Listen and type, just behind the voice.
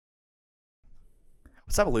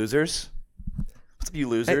What's up, losers? What's up, you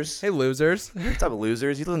losers? Hey, losers. What's up,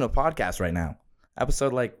 losers? You listen to a podcast right now.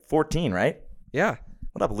 Episode 14, right? Yeah.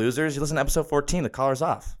 What up, losers? You listen to episode 14. The collar's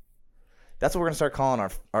off. That's what we're gonna start calling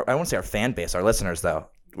our I won't say our fan base, our listeners though.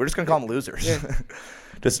 We're just gonna call them losers. Yeah.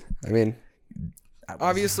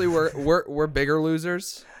 Obviously we're bigger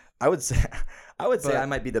losers. I would say I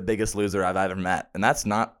might be the biggest loser I've ever met, and that's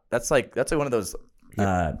like one of those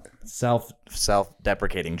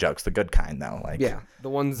self-deprecating jokes, the good kind though. Like the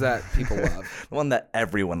ones that people love, the one that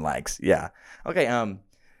everyone likes. Yeah. Okay.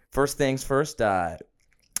 First things first.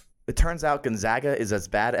 It turns out Gonzaga is as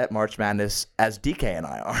bad at March Madness as DK and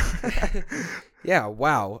I are. Yeah.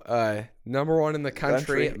 Wow. Number one in the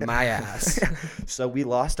country. My ass. So we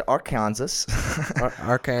lost to Arkansas.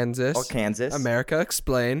 Arkansas. America,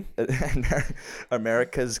 explain.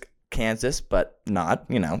 America's Kansas, but not.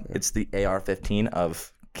 It's the AR-15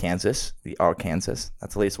 of Kansas, the Arkansas.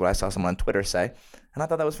 That's at least what I saw someone on Twitter say, and I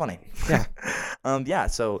thought that was funny. Yeah.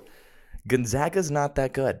 So Gonzaga's not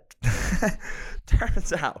that good.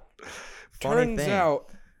 Turns out.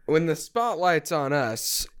 When the spotlight's on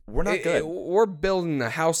us, we're not good. We're building a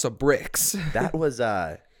house of bricks. That was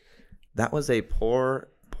a poor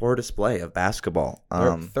display of basketball.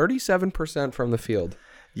 37% from the field.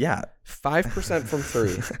 Yeah. 5% from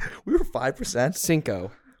three. We were 5%.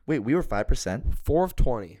 Cinco. Wait, we were 5%. 4 of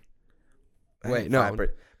 20. Wait, no.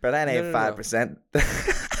 But that ain't 5%.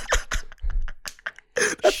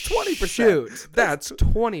 That's 20%. Shoot, that's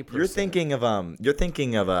 20%. You're thinking of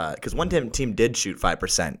because one team did shoot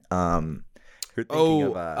 5%. You're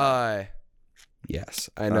thinking of yes,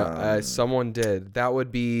 I know. Someone did. That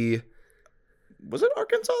would be. Was it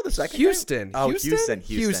Arkansas the second? Houston. Game? Oh, Houston.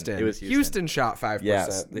 It was Houston. Houston shot 5%.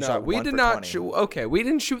 Yes, they shot we 1 did for not 20. shoot. Okay, we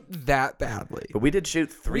didn't shoot that badly. But we did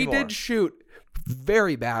shoot 3 more. We did shoot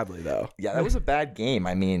very badly though. Yeah, that was a bad game.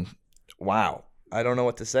 I mean, wow. I don't know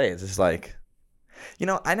what to say. It's just like.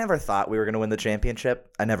 I never thought we were going to win the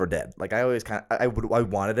championship. I never did. Like, I always I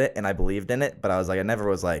wanted it and I believed in it, but I was like, I never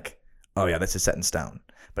was like, oh yeah, this is set in stone.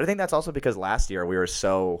 But I think that's also because last year we were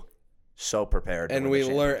so prepared. And we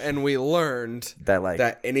learned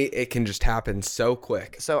that it can just happen so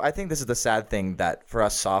quick. So I think this is the sad thing that for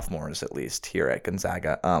us sophomores, at least here at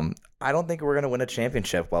Gonzaga, I don't think we're going to win a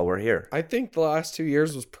championship while we're here. I think the last 2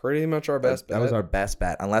 years was pretty much our best bet. That was our best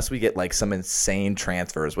bet, unless we get like some insane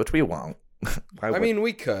transfers, which we won't. I mean,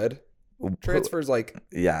 we could. Transfers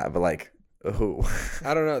yeah, but like who?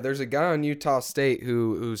 I don't know. There's a guy on Utah State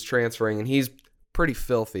who's transferring, and he's pretpretty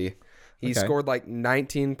filthy. He scored like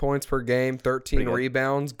 19 points per game, 13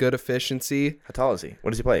 rebounds, good efficiency. How tall is he? What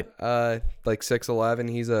does he play? Like 6'11".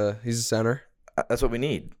 He's a center. That's what we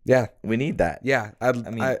need. Yeah, we need that. Yeah,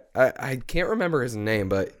 I can't remember his name,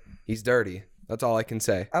 but he's dirty. That's all I can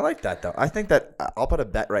say. I like that, though. I think that I'll put a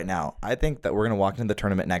bet right now. I think that we're going to walk into the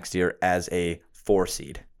tournament next year as a 4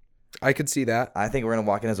 seed. I could see that. I think we're going to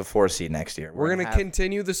walk in as a 4 seed next year. We're going to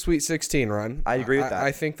continue the Sweet 16 run. I agree with that.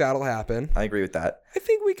 I think that'll happen. I agree with that. I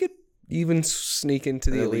think we could even sneak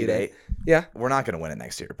into the Elite Eight. Yeah. We're not going to win it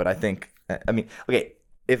next year, but I think,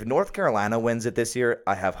 if North Carolina wins it this year,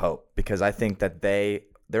 I have hope because I think that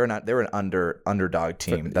they're an underdog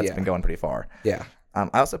team that's been going pretty far. Yeah.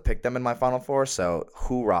 I also picked them in my Final Four, so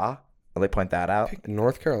hoorah. Will they point that out? Picked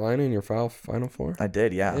North Carolina in your Final Four? I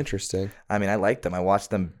did, yeah. Interesting. I mean, I liked them. I watched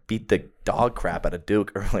them beat the dog crap out of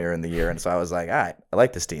Duke earlier in the year, and so I was like, all right, I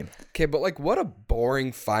like this team. Okay, but what a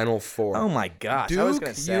boring Final Four. Oh, my gosh. Duke, I was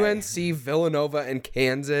gonna say. UNC, Villanova, and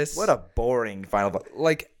Kansas. What a boring Final Four.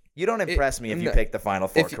 You don't impress me if you pick the Final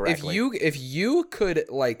Four correctly. If you could,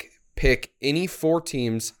 pick any 4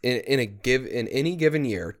 teams in any given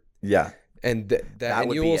year. Yeah. And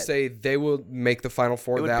you will say they will make the Final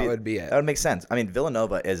Four. That would be it. That would make sense. I mean,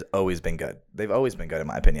 Villanova has always been good. They've always been good, in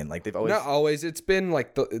my opinion. They've always not always. It's been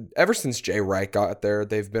ever since Jay Wright got there,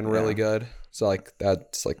 they've been really good. So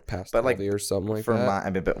that's past 12 years, something like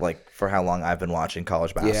that. For how long I've been watching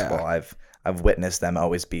college basketball, I've witnessed them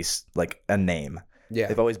always be a name. Yeah,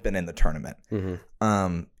 they've always been in the tournament. Mm-hmm.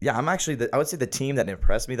 I'm actually I would say the team that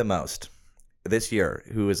impressed me the most this year,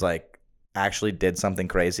 who was actually did something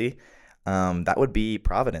crazy. That would be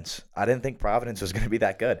Providence. I didn't think Providence was going to be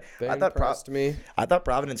that good. They impressed me. I thought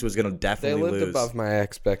Providence was going to definitely lose. They lived above my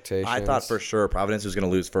expectations. I thought for sure Providence was going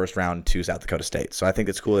to lose first round to South Dakota State. So I think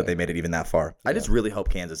it's cool that they made it even that far. Yeah. I just really hope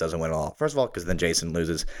Kansas doesn't win at all. First of all, because then Jason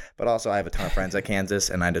loses. But also I have a ton of friends at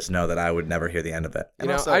Kansas, and I just know that I would never hear the end of it.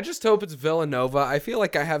 And I just hope it's Villanova. I feel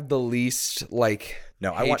like I have the least I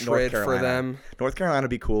want North Carolina for them. North Carolina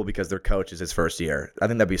would be cool because their coach is his first year. I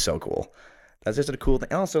think that'd be so cool. That's just a cool thing.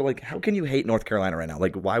 And also, how can you hate North Carolina right now?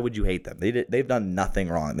 Why would you hate them? They've done nothing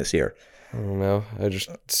wrong this year. I don't know. I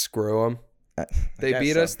just screw them. They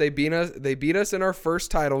beat us. They beat us in our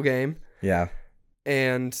first title game. Yeah.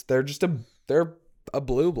 And they're a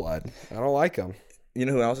blue blood. I don't like them. You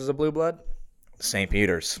know who else is a blue blood? St.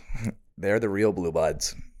 Peter's. They're the real blue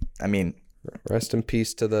bloods. I mean, rest in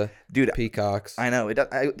peace to the Peacocks. I know.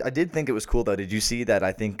 I did think it was cool though. Did you see that?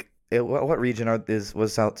 I think what region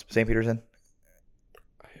was South St. Peter's in?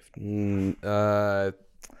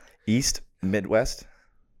 East, Midwest.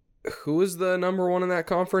 Who is the number one in that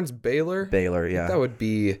conference? Baylor. Baylor, yeah. That would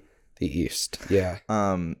be the East. Yeah.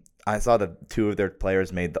 I saw that 2 of their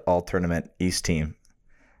players made the all-tournament East team.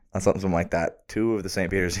 Something like that. 2 of the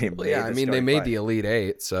St. Peter's team. Well, yeah, I mean, they made the Elite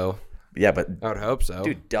 8, so. Yeah, but I would hope so.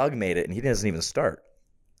 Dude, Doug made it, and he doesn't even start.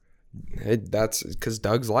 That's because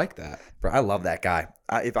Doug's like that. Bro, I love that guy.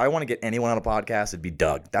 If I want to get anyone on a podcast, it'd be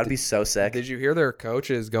Doug. That would be so sick. Did you hear their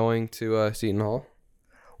coach is going to Seton Hall?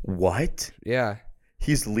 What? Yeah.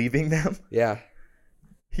 He's leaving them? Yeah.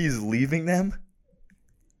 He's leaving them?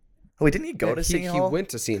 Oh, wait, didn't he go to Seton Hall? He went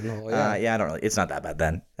to Seton Hall, yeah. Yeah, I don't really. It's not that bad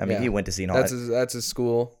then. I mean, he went to Seton Hall. That's his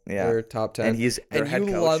school. Yeah. They're top 10. And he's their head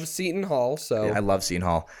coach. Love Seton Hall, so. Yeah, I love Seton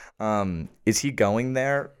Hall. Is he going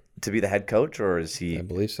there to be the head coach, or is he? I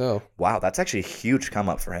believe so. Wow, that's actually a huge come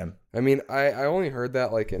up for him. I mean, I only heard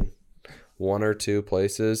that like in 1 or 2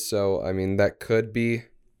 places, so I mean that could be.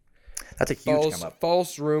 That's a huge come up.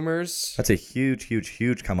 False rumors. That's a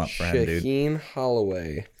huge come up for him, dude. Shaheen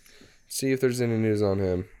Holloway. See if there's any news on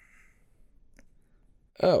him.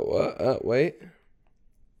 Oh, wait.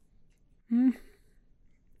 I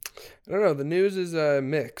don't know. The news is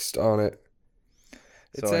mixed on it.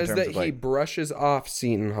 It says that he brushes off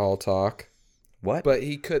Seton Hall talk. What? But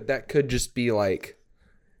that could just be like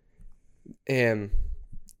him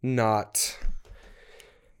not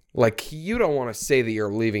like you don't want to say that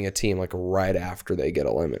you're leaving a team like right after they get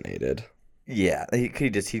eliminated. Yeah, he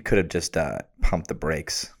could have just pumped the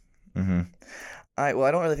brakes. Mm-hmm. All right, well,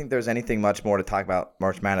 I don't really think there's anything much more to talk about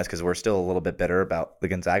March Madness because we're still a little bit bitter about the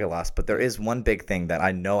Gonzaga loss. But there is one big thing that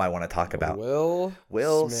I know I want to talk about.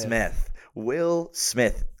 Will Smith. Will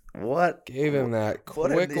Smith. What? Gave him that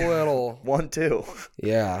quick little 1-2.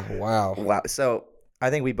 Yeah, wow. So I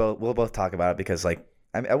think we'll both talk about it because, like,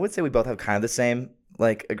 I would say we both have kind of the same,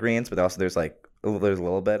 like, agreements, but also there's a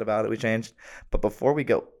little bit about it we changed. But before we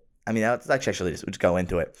go, I mean, let's actually just go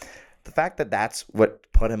into it. The fact that that's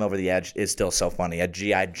what put him over the edge is still so funny. A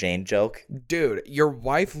G.I. Jane joke. Dude, your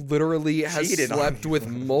wife literally has slept with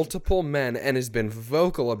multiple men and has been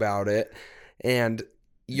vocal about it. And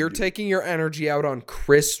you're taking your energy out on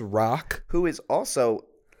Chris Rock. Who is also...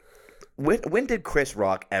 When did Chris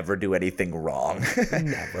Rock ever do anything wrong?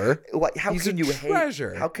 Never. How can you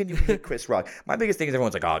hate Chris Rock? My biggest thing is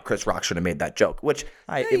everyone's like, oh, Chris Rock should have made that joke, which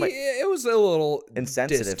it was a little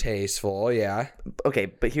insensitive, distasteful, yeah. Okay,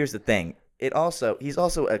 but here's the thing. He's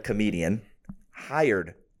also a comedian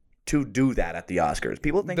hired to do that at the Oscars.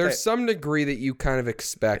 People think there's some degree that you kind of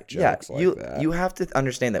expect jokes like that. You have to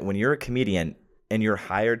understand that when you're a comedian and you're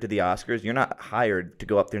hired to the Oscars, you're not hired to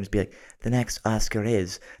go up there and just be like, the next Oscar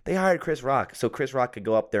is. They hired Chris Rock, so Chris Rock could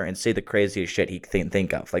go up there and say the craziest shit he can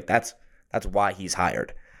think of. Like, that's why he's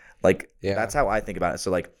hired. Like, That's how I think about it.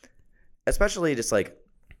 So, like, especially just, like,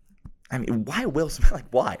 I mean, why Will Smith?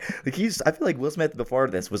 Like, why? Like, I feel like Will Smith before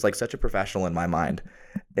this was, like, such a professional in my mind.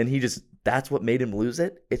 And that's what made him lose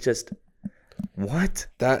it. It's just... What?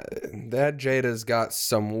 That Jada's got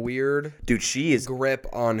some weird grip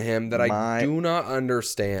on him that I do not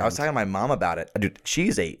understand. I was talking to my mom about it. Dude,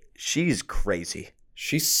 she's crazy.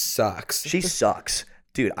 She sucks. She sucks.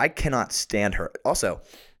 Dude, I cannot stand her. Also,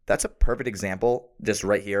 that's a perfect example just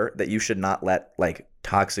right here that you should not let like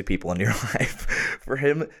toxic people in your life for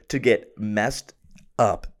him to get messed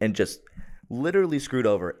up and just literally screwed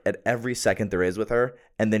over at every second there is with her,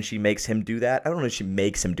 and then she makes him do that. I don't know if she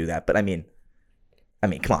makes him do that, but I mean,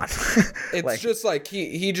 come on. It's like, just like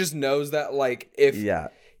he just knows that like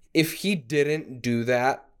if he didn't do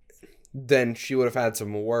that, then she would have had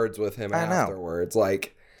some words with him afterwards.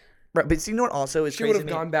 Like, right, but you know what also is she crazy? Would have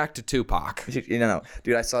gone back to Tupac. No,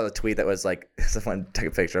 dude, I saw the tweet that was like someone took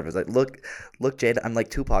a picture of it. It was like, look, Jada, I'm like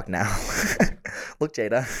Tupac now. Look,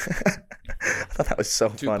 Jada. I thought that was so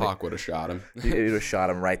funny. Tupac would have shot him. He would have shot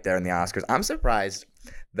him right there in the Oscars. I'm surprised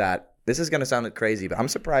that. This is going to sound crazy, but I'm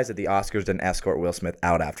surprised that the Oscars didn't escort Will Smith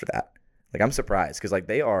out after that. Like, I'm surprised because, like,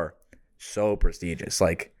 they are so prestigious.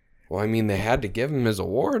 Like, well, I mean, they had to give him his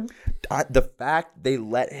award. The fact they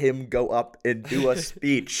let him go up and do a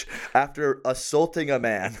speech after assaulting a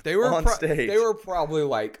man on stage. They were probably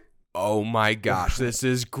like, oh, my gosh, this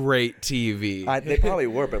is great TV. They probably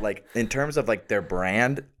were, but, like, in terms of, like, their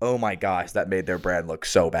brand, oh, my gosh, that made their brand look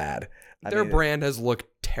so bad. Their brand has looked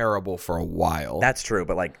terrible for a while. That's true,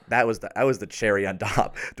 but like that was the cherry on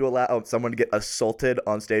top to allow someone to get assaulted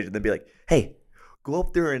on stage and then be like, "Hey, go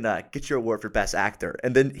up there and get your award for Best Actor,"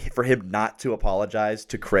 and then for him not to apologize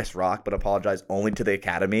to Chris Rock but apologize only to the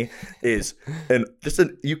Academy is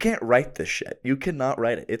you can't write this shit. You cannot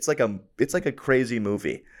write it. It's like a crazy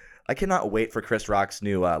movie. I cannot wait for Chris Rock's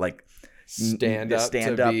new stand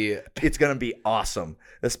up. It's gonna be awesome.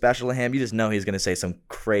 Especially him. You just know he's gonna say some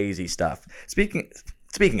crazy stuff.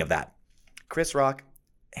 Speaking of that, Chris Rock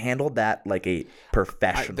handled that like a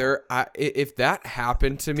professional. If that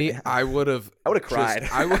happened to me, I would have cried.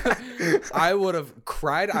 I would have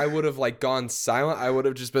cried. I would have like gone silent. I would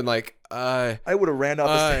have just been like, I would have ran off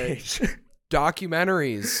the stage.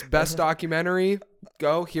 Documentaries, best documentary.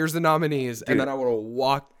 Go. Here's the nominees, dude. And then I would have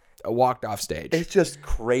walked off stage. It's just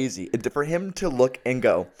crazy. For him to look and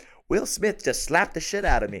go, Will Smith just slapped the shit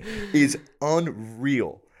out of me is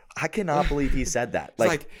unreal. I cannot believe he said that.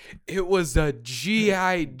 Like it was a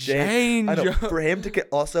G.I. Jane. I know. For him to get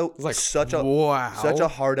also like such a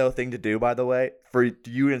hardo thing to do, by the way, for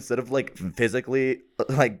you instead of like physically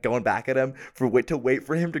like going back at him, to wait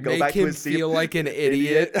for him to go back to his seat. Make him feel like an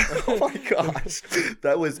idiot. Oh my gosh.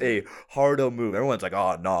 That was a hardo move. Everyone's like,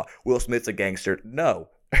 "Oh no, Will Smith's a gangster." No.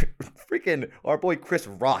 Freaking our boy Chris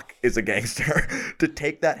Rock is a gangster. To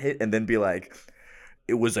take that hit and then be like,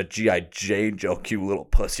 "It was a G.I. Jane joke, you little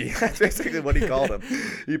pussy." That's basically what he called him.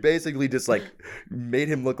 He basically just like made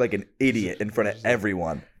him look like an idiot in front of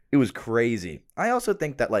everyone. It was crazy. I also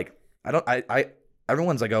think that like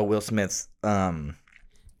everyone's like, "Oh, Will Smith's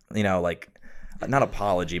like not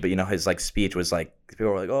apology, but his like speech was like, people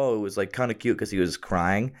were like, "Oh, it was like kind of cute because he was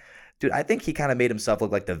crying." Dude, I think he kind of made himself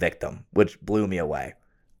look like the victim, which blew me away.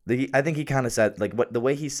 I think he kind of said like the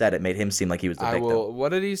way he said it made him seem like he was the victim. What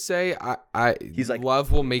did he say? He's like,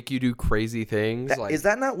 love will make you do crazy things. Is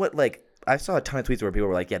that not what like I saw a ton of tweets where people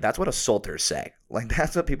were like, "Yeah, that's what assaulters say." Like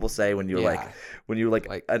that's what people say when you're like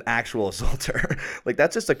an actual assaulter. Like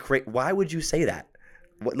that's just why would you say that?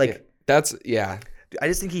 That's I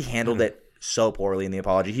just think he handled it so poorly in the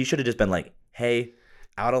apology. He should have just been like, "Hey,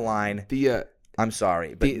 out of line. I'm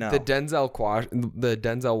sorry, but no." The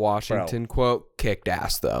Denzel Washington quote kicked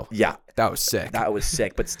ass though. Yeah, that was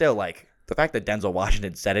sick. But still, like the fact that Denzel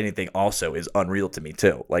Washington said anything also is unreal to me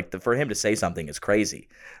too. Like for him to say something is crazy.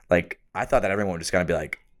 Like I thought that everyone was just gonna be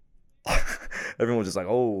like, everyone was just like,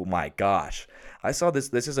 "Oh my gosh." I saw this.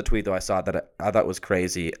 This is a tweet though I saw that I thought was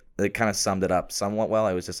crazy. It kind of summed it up somewhat well.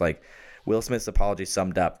 I was just like, Will Smith's apology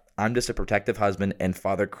summed up, "I'm just a protective husband and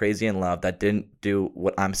father crazy in love that didn't do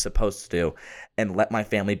what I'm supposed to do and let my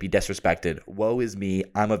family be disrespected. Woe is me.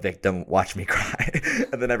 I'm a victim. Watch me cry."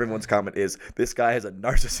 And then everyone's comment is, "This guy is a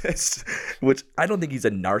narcissist," which I don't think he's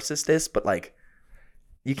a narcissist, but like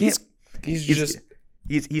you can't.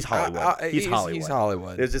 He's Hollywood. He's Hollywood. He's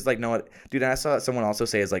Hollywood. It's just like, no, dude. And I saw someone also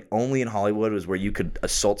say is like only in Hollywood was where you could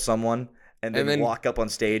assault someone and then walk up on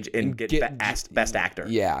stage and get best actor.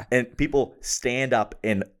 Yeah. And people stand up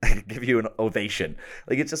and give you an ovation.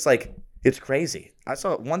 Like, it's just like, it's crazy. I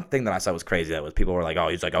saw one thing that I saw was crazy. That was people were like, "Oh,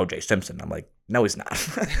 he's like O.J. Simpson." I'm like, no, he's not.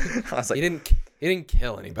 I was like, he didn't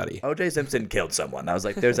kill anybody. O.J. Simpson killed someone. I was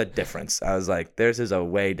like, there's a difference. I was like, there's a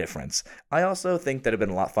way difference. I also think that it'd been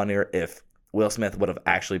a lot funnier if Will Smith would have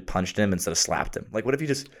actually punched him instead of slapped him. Like, what if you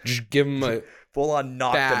just give him a full on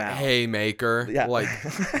knocked him out? Haymaker. Yeah. Like,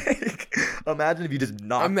 imagine if you just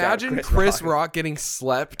knocked imagine out Chris Rock getting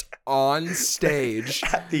slept on stage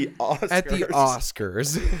at the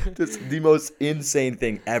Oscars. Just the most insane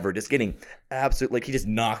thing ever. Just getting absolute, like he just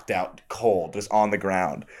knocked out cold, just on the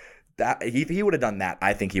ground. That he would have done that,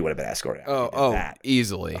 I think he would have been escorted out.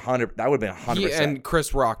 Easily. 100. That would have been 100%. And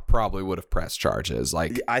Chris Rock probably would have pressed charges.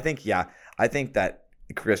 Like, I think that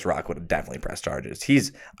Chris Rock would have definitely pressed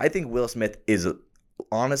charges. I think Will Smith is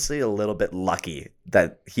honestly a little bit lucky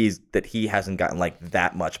that he hasn't gotten like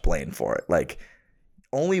that much blame for it. Like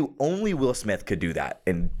only Will Smith could do that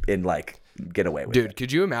and like get away with it. Dude,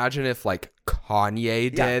 could you imagine if like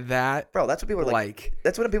Kanye did that? Bro, that's what people were like.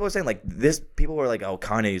 That's what people were saying. Like people were like, "Oh,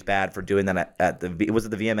 Kanye's bad for doing that was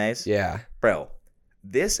it the VMAs?" Yeah. Bro,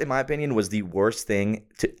 this in my opinion was the worst thing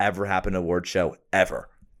to ever happen at an award show ever.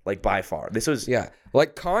 Like by far. This was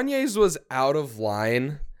like Kanye's was out of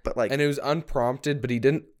line, but like, and it was unprompted, but he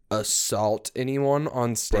didn't assault anyone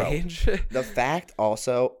on stage. Bro, the fact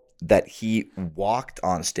also that he walked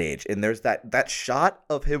on stage, and there's that shot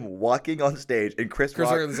of him walking on stage, and Chris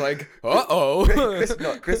Rock's like, "Uh-oh."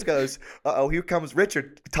 Chris goes, "Uh-oh, here comes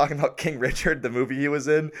Richard," talking about King Richard, the movie he was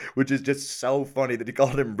in, which is just so funny that he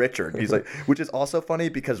called him Richard. He's like, which is also funny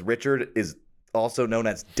because Richard is also known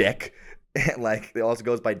as Dick And like it also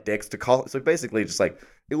goes by dicks to call. So basically, just like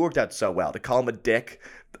it worked out so well to call him a dick,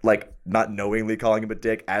 like not knowingly calling him a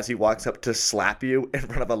dick as he walks up to slap you in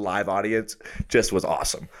front of a live audience, just was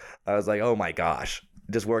awesome. I was like, oh my gosh,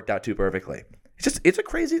 it just worked out too perfectly. It's just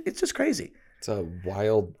crazy. It's a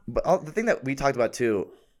wild. But the thing that we talked about too,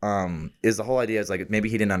 is the whole idea is like maybe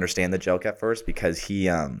he didn't understand the joke at first because he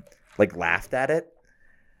like laughed at it,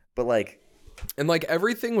 but like. And like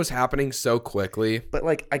everything was happening so quickly. But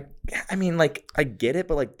like I mean like I get it,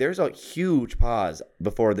 but like there's a huge pause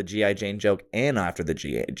before the G.I. Jane joke and after the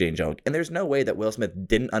G.I. Jane joke. And there's no way that Will Smith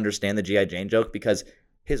didn't understand the G.I. Jane joke because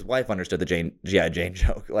his wife understood the G.I. Jane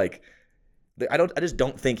joke. Like I just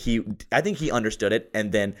don't think I think he understood it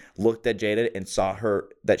and then looked at Jada and saw her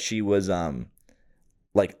that she was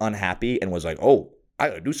like unhappy and was like, "Oh, I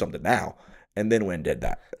got to do something now." And then when did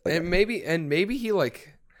that. Like, and maybe he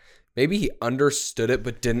like maybe he understood it,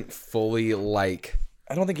 but didn't fully like.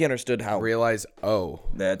 I don't think he understood how realize. Oh,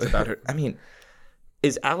 that's about her. I mean,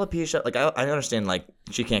 is alopecia like? I understand like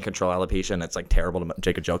she can't control alopecia, and it's like terrible to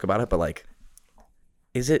make a joke about it. But like,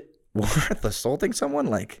 is it worth assaulting someone?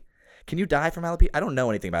 Like, can you die from alopecia? I don't know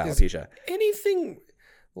anything about alopecia. Anything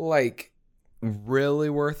like really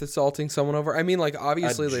worth assaulting someone over? I mean, like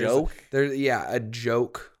obviously there's a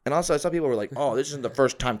joke. And also, some people were like, "Oh, this isn't the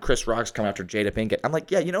first time Chris Rock's come after Jada Pinkett." I'm like,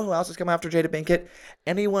 "Yeah, you know who else has come after Jada Pinkett?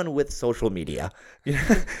 Anyone with social media. You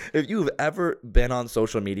know, if you've ever been on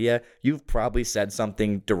social media, you've probably said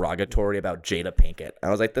something derogatory about Jada Pinkett." I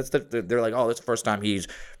was like, they're like, "Oh, this is the first time he's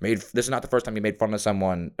made. This is not the first time he made fun of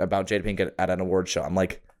someone about Jada Pinkett at an award show." I'm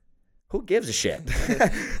like, who gives a shit?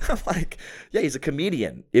 I'm like, yeah, he's a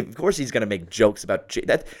comedian. Of course he's going to make jokes about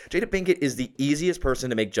Jada Pinkett is the easiest person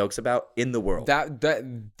to make jokes about in the world.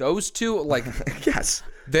 Those two, like, yes.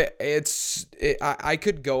 I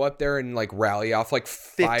could go up there and, like, rally off, like,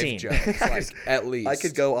 5 jokes, like, at least. I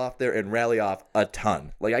could go off there and rally off a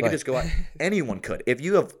ton. Like, I could just go out. Anyone could. If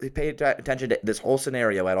you have paid attention to this whole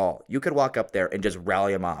scenario at all, you could walk up there and just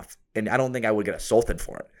rally him off. And I don't think I would get assaulted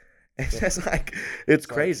for it. It's just like, it's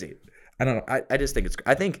crazy. I don't know. I just think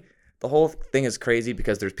I think the whole thing is crazy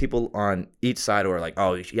because there's people on each side who are like,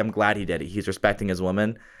 "Oh, I'm glad he did it. He's respecting his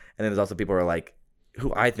woman." And then there's also people who are like,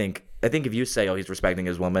 who I think if you say, "Oh, he's respecting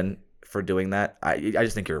his woman for doing that," I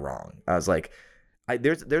just think you're wrong. I was like,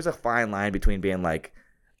 there's a fine line between being like,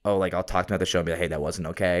 "Oh, like I'll talk to him at the show and be like, hey, that wasn't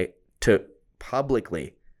okay," to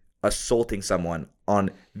publicly assaulting someone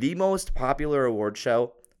on the most popular award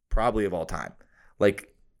show probably of all time. Like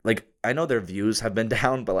I know their views have been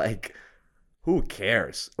down, but like, who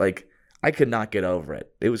cares? Like, I could not get over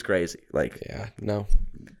it. It was crazy. Like, yeah, no.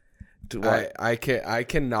 I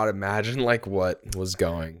cannot imagine like what was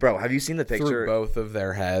going. Bro, have you seen the picture through both of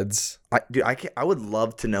their heads? I would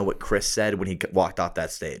love to know what Chris said when he walked off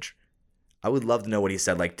that stage. I would love to know what he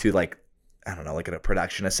said like to like, I don't know, like a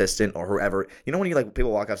production assistant or whoever. You know when you like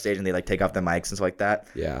people walk off stage and they like take off their mics and stuff like that?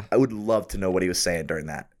 Yeah. I would love to know what he was saying during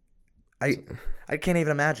that. I can't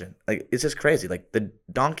even imagine. Like, it's just crazy. Like, the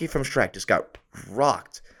donkey from Shrek just got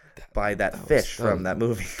rocked by that fish from that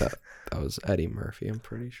movie. That was Eddie Murphy, I'm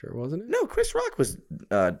pretty sure, wasn't it? No, Chris Rock was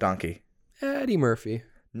donkey. Eddie Murphy.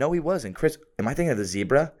 No, he wasn't. Am I thinking of the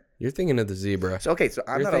zebra? You're thinking of the zebra. So, okay, so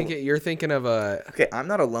you're thinking of a... Okay, I'm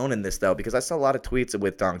not alone in this, though, because I saw a lot of tweets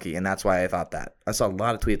with donkey, and that's why I thought that. I saw a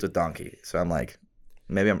lot of tweets with donkey, so I'm like,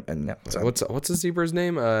 maybe I'm... Yeah, so. What's the zebra's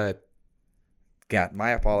name? Yeah, my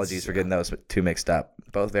apologies for getting those two mixed up.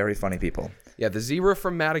 Both very funny people. Yeah, the zebra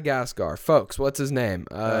from Madagascar. Folks, what's his name?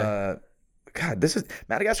 God, this is...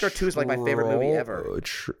 Madagascar 2 is like my favorite movie ever.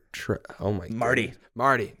 Oh, my God. Marty.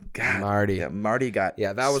 God. Marty. Yeah, Marty got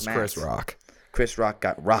Yeah, that was smacked. Chris Rock. Chris Rock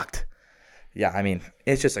got rocked. Yeah, I mean,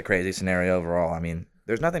 it's just a crazy scenario overall. I mean,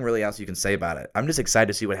 there's nothing really else you can say about it. I'm just excited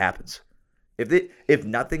to see what happens. If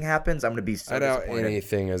nothing happens, I'm going to be so disappointed. I doubt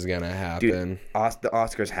anything is going to happen. Dude, the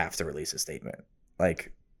Oscars have to release a statement.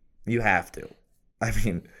 Like, you have to. I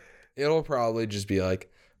mean, it'll probably just be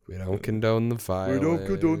like, we don't condone the violence. We don't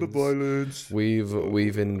condone the violence.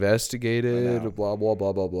 We've investigated, blah, blah,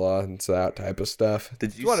 blah, blah, blah. And it's that type of stuff.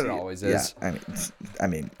 Did you what see, it always is. Yeah, I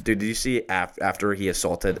mean, dude, did you see after he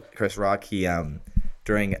assaulted Chris Rock, he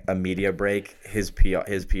during a media break, his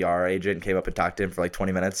PR agent came up and talked to him for like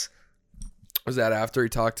 20 minutes. Was that after he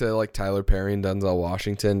talked to like Tyler Perry and Denzel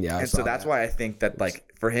Washington? Yeah. And so that's why I think that like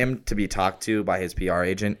for him to be talked to by his PR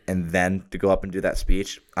agent and then to go up and do that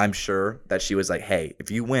speech, I'm sure that she was like, hey,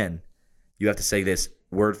 if you win, you have to say this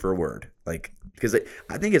word for word. Like, because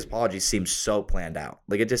I think his apology seemed so planned out.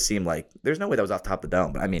 Like, it just seemed like there's no way that was off the top of the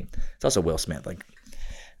dome. But I mean, it's also Will Smith. Like,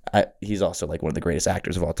 He's also like one of the greatest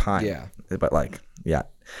actors of all time. Yeah. But like, yeah.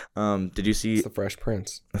 Did you see It's the Fresh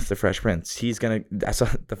Prince. The Fresh Prince? I saw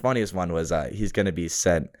the funniest one was he's gonna be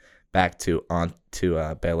sent back to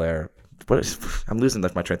Bel Air. I'm losing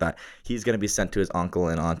my train of thought. He's gonna be sent to his uncle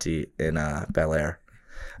and auntie in Bel Air.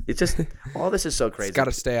 It's just all this is so crazy. He's got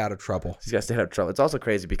to stay out of trouble. He's got to stay out of trouble. It's also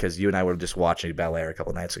crazy because you and I were just watching Bel Air a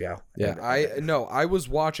couple nights ago. Yeah, I was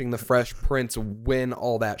watching The Fresh Prince when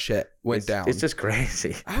all that shit went down. It's just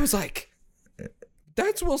crazy. I was like,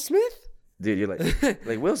 that's Will Smith? Dude, you're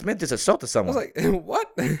like Will Smith just assaulted I someone. was like,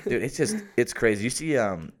 what? Dude, it's crazy. You see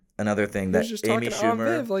another thing that just Amy talking to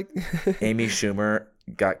Schumer Viv, like Amy Schumer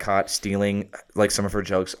got caught stealing like some of her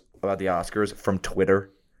jokes about the Oscars from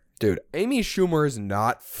Twitter. Dude, Amy Schumer is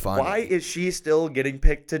not funny. Why is she still getting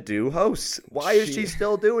picked to do hosts? Why is she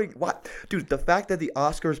still doing what? Dude, the fact that the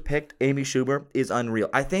Oscars picked Amy Schumer is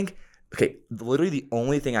unreal. I think, okay, literally the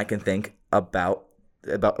only thing I can think about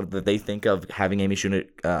that they think of having Amy Schumer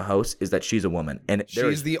host is that she's a woman. And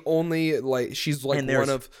she's the only, like, she's like one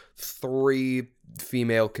of 3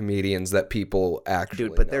 female comedians that people actually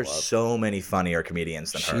Dude, but know there's of. so many funnier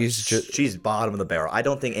comedians than her. She's bottom of the barrel. I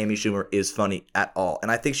don't think Amy Schumer is funny at all.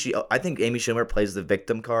 And I think Amy Schumer plays the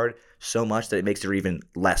victim card so much that it makes her even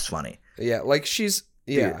less funny. Yeah, like she's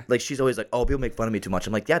Dude, like she's always like, "Oh, people make fun of me too much."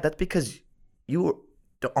 I'm like, "Yeah, that's because you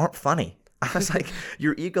aren't funny." I was like,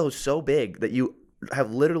 "Your ego is so big that you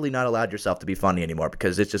have literally not allowed yourself to be funny anymore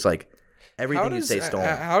because it's just like everything you say is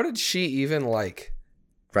stolen." How did she even like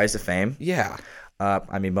rise to fame? Yeah.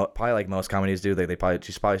 I mean, probably like most comedies do.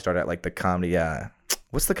 She's probably started at like the comedy.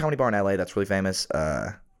 What's the comedy bar in LA that's really famous?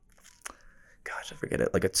 Gosh, I forget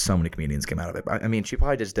it. Like, it's so many comedians came out of it. I mean, she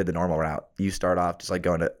probably just did the normal route. You start off just like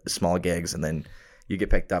going to small gigs, and then you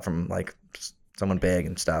get picked up from like someone big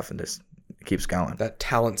and stuff, and just it keeps going. That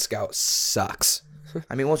talent scout sucks.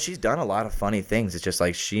 I mean, well, she's done a lot of funny things. It's just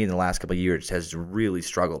like she in the last couple of years has really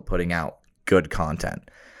struggled putting out good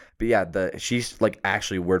content. But yeah, she's like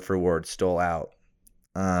actually word for word stole a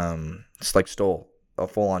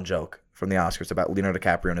full-on joke from the Oscars about Leonardo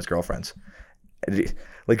DiCaprio and his girlfriends.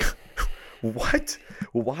 Like, what?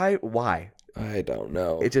 Why? I don't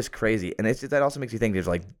know. It's just crazy, and that also makes you think. There's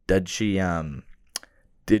like, did she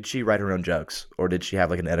write her own jokes, or did she have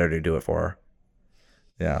like an editor do it for her?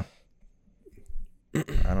 Yeah,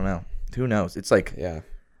 I don't know. Who knows? It's like, yeah.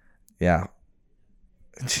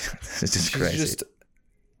 It's just crazy.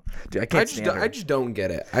 Dude, I just don't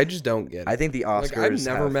get it. I just don't get it. I think the Oscars. Like, I've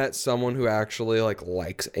never met someone who actually like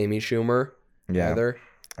likes Amy Schumer. Yeah. Either.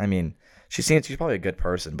 I mean, she's probably a good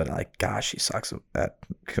person, but like, gosh, she sucks at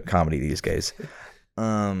comedy these days. What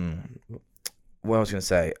I was gonna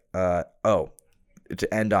say.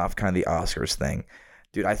 To end off kind of the Oscars thing,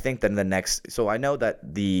 dude. I think then the next. So I know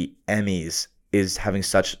that the Emmys is having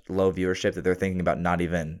such low viewership that they're thinking about not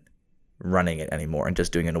even running it anymore and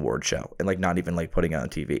just doing an award show and like not even like putting it on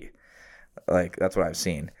TV. Like, that's what I've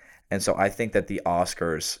seen. And so I think that the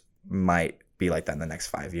Oscars might be like that in the next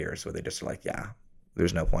 5 years, where they just are like, yeah,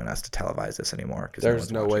 there's no point in us to televise this anymore. There's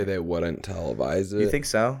no way they wouldn't televise it. You think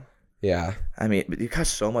so? Yeah. I mean, it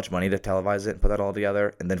costs so much money to televise it and put that all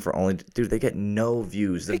together, and then they get no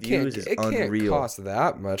views. The views is unreal. It can't cost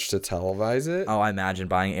that much to televise it. Oh, I imagine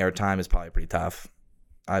buying airtime is probably pretty tough.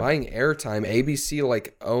 Buying airtime, ABC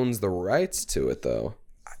like owns the rights to it though.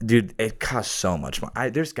 Dude, it costs so much money.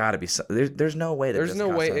 There's got to be there's no way that there's no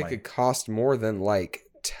way it could cost more than like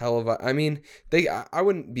televise. I mean, I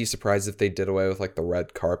wouldn't be surprised if they did away with like the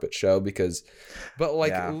red carpet show but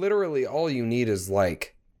literally all you need is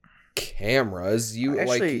like cameras.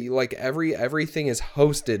 Everything is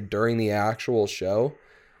hosted during the actual show.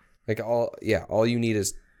 Like all you need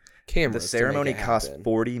is cameras. The ceremony costs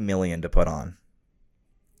 $40 million to put on.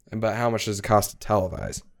 But how much does it cost to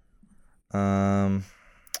televise?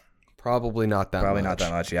 Probably not that much. Probably not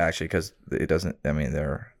that much, yeah, actually, because it doesn't. I mean,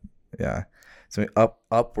 so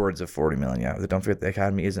upwards of $40 million. Yeah, don't forget the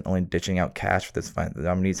Academy isn't only ditching out cash for this fund. The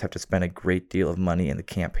nominees have to spend a great deal of money in the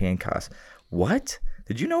campaign costs. What?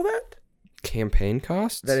 Did you know that? Campaign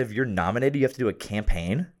costs? That if you're nominated, you have to do a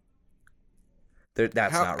campaign? That's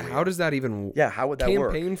not real. How does that even? Yeah, how would that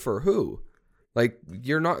work? Campaign for who? Like,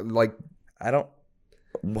 you're not like. I don't.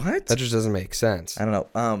 What? That just doesn't make sense. I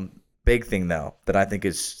don't know. Big thing though that I think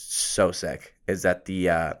is so sick is that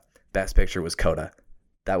the best picture was Coda.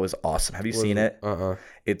 That was awesome. Have you seen it?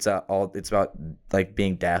 It's about like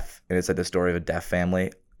being deaf, and it's like the story of a deaf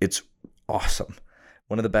family. It's awesome.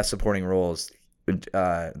 One of the best supporting roles.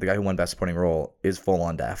 The guy who won best supporting role is full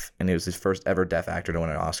on deaf, and he was his first ever deaf actor to win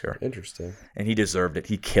an Oscar. Interesting. And he deserved it.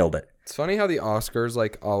 He killed it. It's funny how the Oscars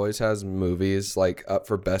like always has movies like up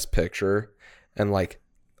for best picture, and like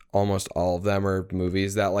almost all of them are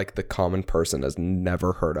movies that like the common person has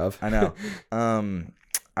never heard of. I know.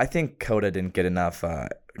 I think Coda didn't get enough.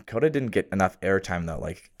 Coda didn't get enough airtime though.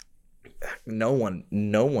 Like, no one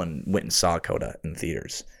went and saw Coda in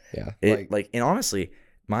theaters. Yeah. And honestly,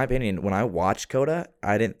 my opinion, when I watched Coda,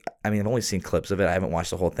 I've only seen clips of it. I haven't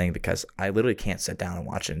watched the whole thing because I literally can't sit down and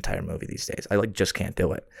watch an entire movie these days. I just can't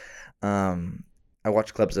do it. I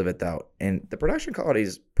watched clips of it though, and the production quality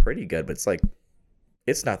is pretty good, but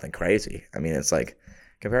it's nothing crazy. I mean, it's like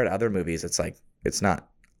compared to other movies, it's not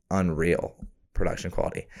unreal production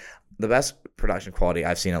quality. The best production quality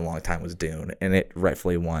I've seen in a long time was Dune, and it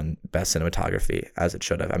rightfully won best cinematography, as it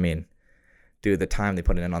should have. I mean, dude, the time they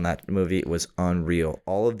put in on that movie was unreal.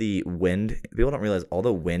 All of the wind, people don't realize all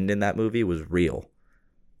the wind in that movie was real.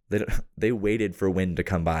 They waited for wind to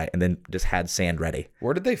come by and then just had sand ready.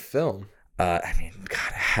 Where did they film? God,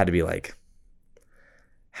 it had to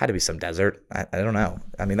be some desert. I don't know.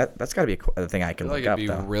 I mean, that's got to be a thing I can look up, though.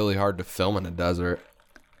 It'd be really hard to film in a desert.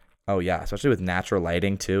 Oh, yeah, especially with natural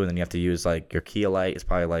lighting, too, and then you have to use, like, your Kia light is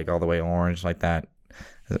probably, like, all the way orange like that.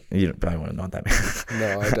 You probably want to know what that means.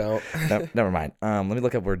 No, I don't. Never mind. Let me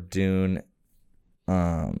look up where Dune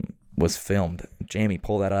was filmed. Jamie,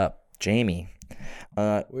 pull that up. Jamie.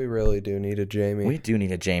 We really do need a Jamie. We do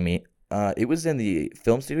need a Jamie. It was in the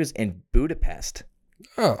film studios in Budapest.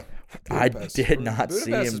 Oh, Budapest. I did not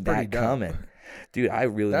see him that coming. Dude, I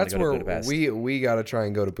really want to go to Budapest. We got to try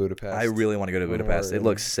and go to Budapest. I really want to go to Budapest. It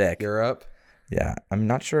looks sick. Europe? Yeah. I'm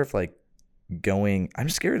not sure if, like, I'm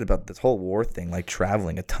scared about this whole war thing, like,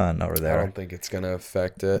 traveling a ton over there. I don't think it's going to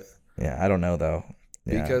affect it. Yeah, I don't know, though.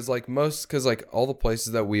 Yeah. Because, all the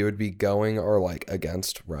places that we would be going are, like,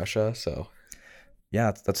 against Russia, so.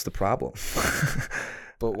 Yeah, that's the problem.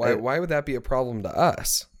 But why would that be a problem to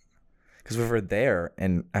us? Because we're there,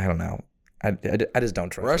 and I don't know. I just don't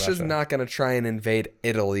trust Russia's Russia. not going to try and invade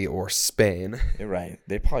Italy or Spain. You're right.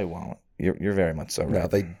 They probably won't. You're very much so right. No,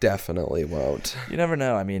 they definitely won't. You never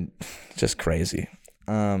know. I mean, just crazy.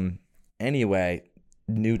 Anyway,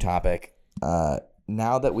 new topic.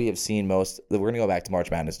 Now that we have seen we're going to go back to March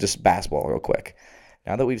Madness, just basketball real quick.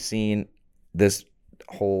 Now that we've seen this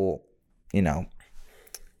whole,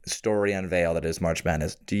 story unveil that is March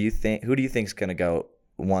Madness, who do you think is going to go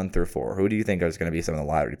 1 through 4? Who do you think is going to be some of the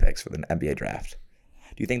lottery picks for the NBA draft?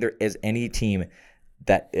 Do you think there is any team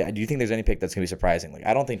do you think there's any pick that's going to be surprising? Like,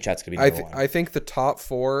 I don't think Chet's going to be number 1. I think the top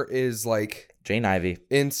 4 is like Jane Ivey.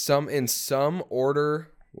 In some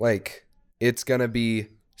order, like it's going to be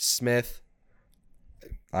Smith,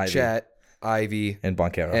 Ivy. Chet, Ivy, and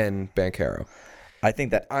Banchero. I think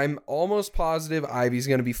that I'm almost positive Ivy's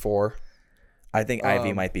going to be 4. I think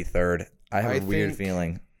Ivy might be 3rd. I have a weird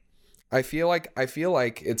feeling. I feel like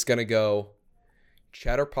it's going to go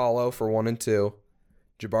Chet or Paulo for 1 and 2,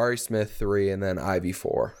 Jabari Smith 3, and then Ivy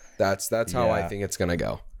 4. That's how I think it's going to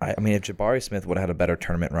go. I mean, if Jabari Smith would have had a better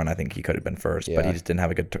tournament run, I think he could have been 1st, but he just didn't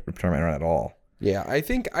have a good tournament run at all. Yeah, I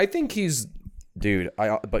think he's... Dude,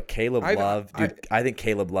 but Caleb Love, dude, I think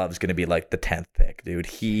Caleb Love's going to be like the 10th pick, dude.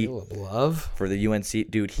 Caleb Love? For the UNC,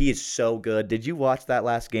 dude, he is so good. Did you watch that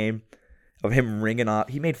last game of him ringing off?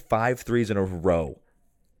 He made 5 threes in a row.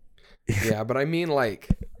 Yeah, but I mean, like,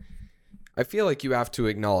 I feel like you have to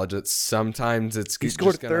acknowledge that sometimes he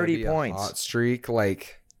scored just 30 points. A hot streak,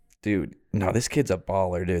 like, dude. No, this kid's a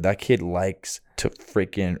baller, dude. That kid likes to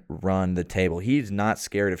freaking run the table. He's not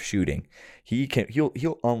scared of shooting.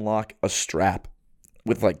 He'll unlock a strap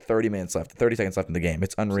with like 30 seconds left in the game.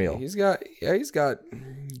 It's unreal. He's got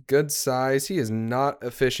good size. He is not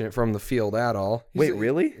efficient from the field at all. Wait,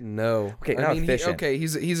 really? No. Okay, not efficient.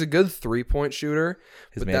 He's a good 3-point shooter,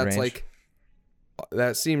 but that's like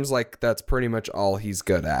that seems like that's pretty much all he's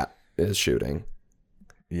good at is shooting.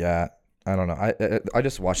 Yeah, I don't know. I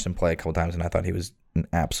just watched him play a couple times and I thought he was an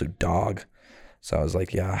absolute dog. So I was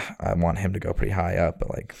like, yeah, I want him to go pretty high up, but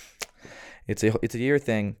like it's a year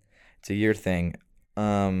thing. It's a year thing.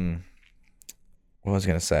 What was I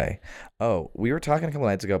gonna say? Oh, we were talking a couple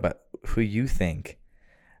nights ago about who you think,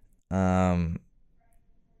 who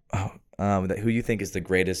you think is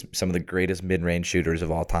some of the greatest mid-range shooters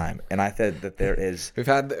of all time, and I said that there is.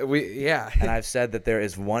 And I've said that there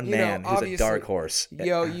is one man who's a dark horse.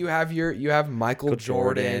 You have Michael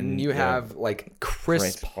Jordan, you have like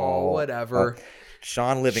Chris Paul, whatever.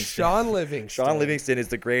 Sean Livingston. Sean Livingston is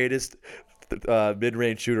the greatest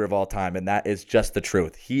mid-range shooter of all time, and that is just the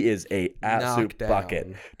truth. He is a absolute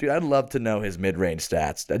bucket, dude. I'd love to know his mid-range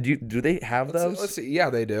stats. Do they have those? Let's see. Yeah,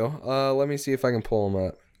 they do. Let me see if I can pull them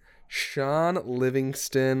up. Sean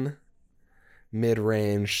Livingston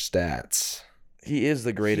mid-range stats. He is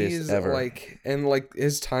the greatest ever.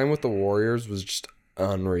 His time with the Warriors was just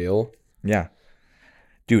unreal. Yeah.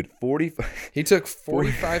 Dude, 40. He took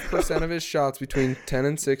 45% of his shots between 10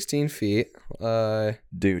 and 16 feet.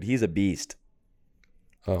 Dude, he's a beast.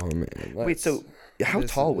 Oh, man. Wait, so how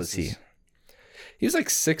tall was he? He was like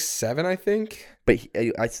 6'7", I think. But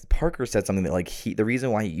Parker said something that, like, the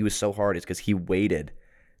reason why he was so hard is because he waited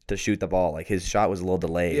to shoot the ball. Like, his shot was a little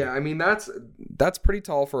delayed. Yeah, I mean, that's pretty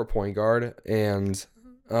tall for a point guard. And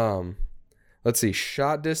let's see,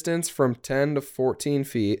 shot distance from 10 to 14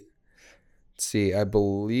 feet. Let's see, I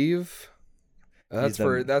believe that's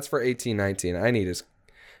for 18-19. I need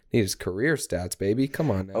his career stats, baby.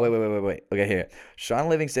 Come on now. Oh, wait. Okay, here. Sean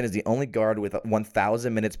Livingston is the only guard with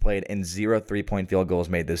 1,000 minutes played and 0 3-point field goals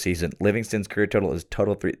made this season. Livingston's career total is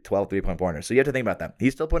 12 3-point pointers. So you have to think about that.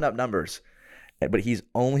 He's still putting up numbers, but he's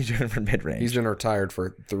only doing it from mid-range. He's been retired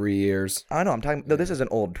for 3 years. I know. I'm talking. No, this is an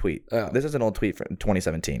old tweet. Oh. This is an old tweet from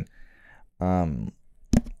 2017. God,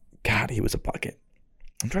 he was a bucket.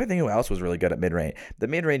 I'm trying to think who else was really good at mid-range. The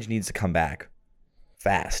mid-range needs to come back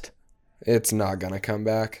fast. It's not going to come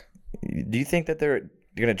back. Do you think that they're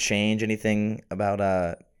going to change anything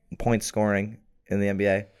about point scoring in the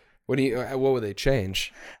NBA? What would they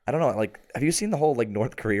change? I don't know. Like, have you seen the whole, like,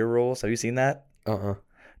 North Korea rules? Have you seen that?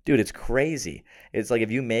 Dude, it's crazy. It's like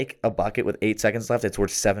if you make a bucket with 8 seconds left, it's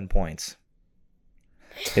worth 7 points.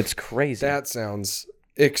 It's crazy. That sounds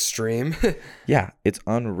extreme. Yeah, it's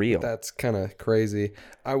unreal. That's kind of crazy.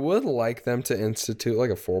 I would like them to institute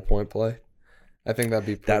like a 4-point play. I think that'd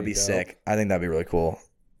be pretty That'd be dope. sick. I think that'd be really cool.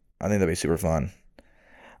 I think that'd be super fun.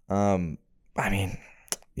 I mean,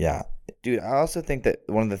 yeah. Dude, I also think that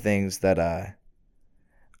one of the things that I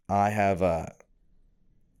have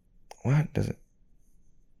what does it?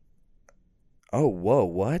 Oh, whoa,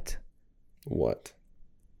 what? What?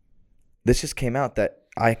 This just came out that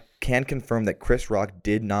I can confirm that Chris Rock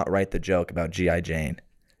did not write the joke about G.I. Jane.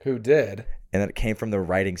 Who did? And that it came from the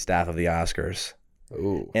writing staff of the Oscars.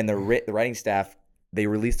 Ooh. And the writing staff, they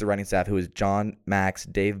released the writing staff, who is John Max,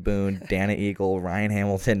 Dave Boone, Dana Eagle, Ryan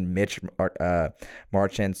Hamilton, Mitch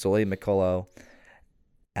Marchand, Sully McCullough,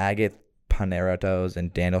 Agatha Paneratos,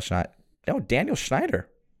 and Daniel Schneider. No, Daniel Schneider.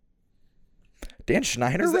 Dan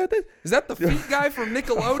Schneider wrote this? Is that the feet guy from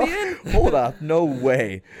Nickelodeon? Hold up. No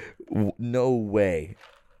way. No way.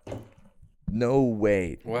 No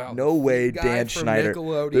way. Wow. No way Guy Dan from Schneider.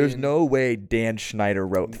 Nickelodeon. There's no way Dan Schneider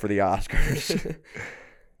wrote for the Oscars.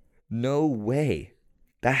 No way.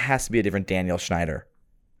 That has to be a different Daniel Schneider.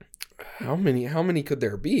 How many could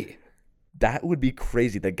there be? That would be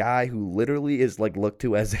crazy. The guy who literally is like looked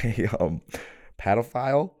to as a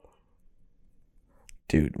pedophile.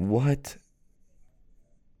 Dude, what?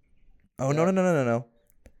 Oh, no.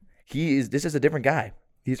 This is a different guy.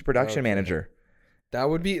 He's a production manager. That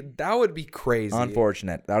would be crazy.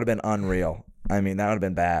 Unfortunate. That would have been unreal. I mean, that would have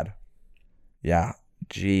been bad. Yeah.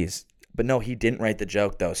 Jeez. But no, he didn't write the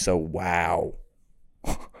joke though. So wow.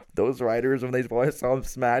 Those writers, when they saw him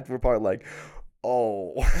smacked, were probably like,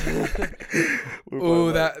 oh.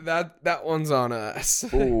 Ooh, that one's on us.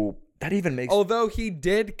 Ooh, that even makes. Although he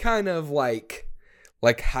did kind of like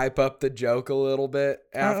hype up the joke a little bit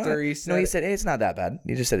after he said. No, he said, hey, it's not that bad.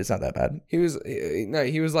 He just said it's not that bad. He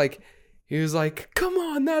was like, come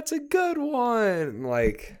on, that's a good one.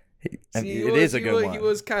 Like, it is a good one. He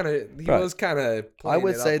was kind of. I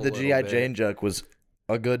would say the G.I. Jane joke was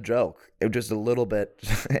a good joke. It was just a little bit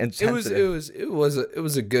insensitive. It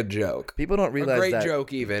was a good joke. People don't realize a great that.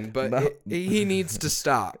 joke even, but he needs to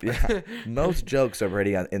stop. Yeah. Most jokes are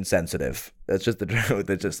pretty insensitive. That's just the truth.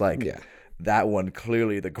 It's just like that one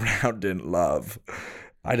clearly the crowd didn't love.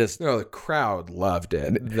 The crowd loved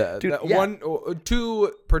it.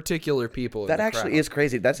 Two particular people. That actually is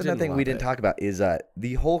crazy. That's another thing we didn't talk about is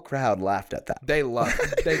the whole crowd laughed at that. They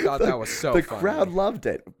thought that was so funny. The crowd loved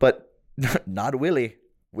it, but not Willie.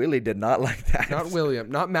 Willie did not like that. Not William.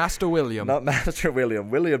 Not Master William. Not Master William.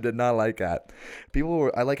 William did not like that.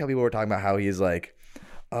 I like how people were talking about how he's like,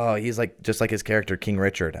 oh, he's like just like his character King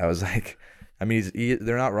Richard. I was like, I mean,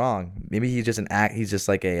 they're not wrong. Maybe he's just He's just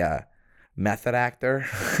like a method actor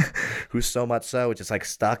who's so much so just like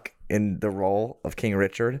stuck in the role of King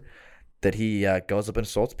Richard that he goes up and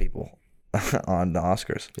insults people on the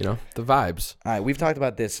Oscars. You know, the vibes. All right, we've talked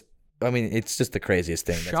about this. I mean, it's just the craziest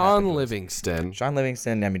thing. Sean Livingston,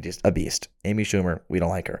 I mean, just a beast. Amy Schumer, we don't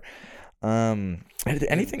like her.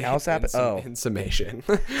 Anything else happen? In summation.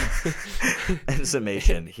 In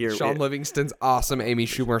summation, here Sean Livingston's awesome. Amy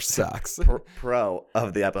Schumer sucks. Pro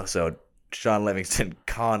of the episode, Sean Livingston.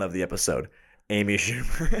 Con of the episode, Amy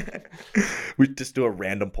Schumer. We just do a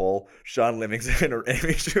random poll: Sean Livingston or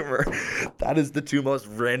Amy Schumer. That is the two most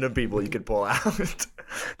random people you could pull out.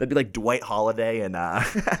 That'd be like Dwight Holiday and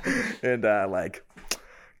like,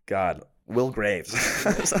 God, Will Graves.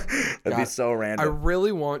 That'd be so I random.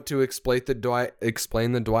 really want to explain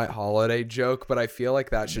the Dwight Holiday joke, but I feel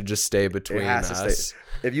like that should just stay between It has to us. stay.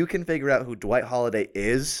 If you can figure out who Dwight Holiday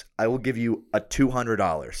is, I will give you a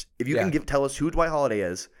 $200. If you can tell us who Dwight Holiday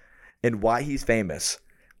is and why he's famous,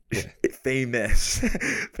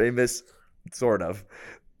 famous, sort of,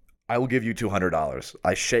 I will give you $200.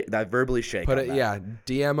 I verbally shake. Put on it, that.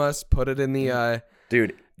 DM us. Put it in the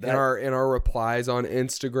dude. in our replies on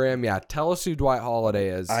Instagram. Yeah, tell us who Dwight Holiday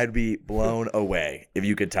is. I'd be blown away if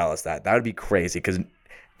you could tell us that. That would be crazy because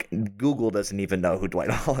Google doesn't even know who Dwight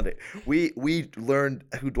Holiday. We learned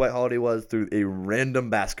who Dwight Holiday was through a random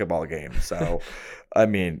basketball game. So, I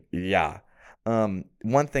mean, yeah.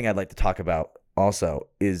 One thing I'd like to talk about also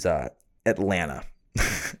is Atlanta.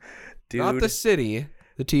 Dude, Not the city,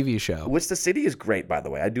 the TV show. which the city is great, by the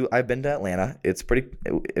way. I've been to Atlanta. It's pretty.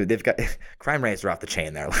 They've got crime rates are off the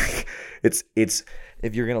chain there. Like it's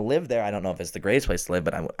if you're gonna live there, I don't know if it's the greatest place to live,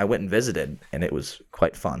 but I went and visited, and it was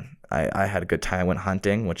quite fun. I had a good time. I went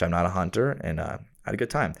hunting, which I'm not a hunter, and I had a good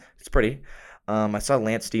time. It's pretty. I saw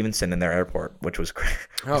Lance Stevenson in their airport, which was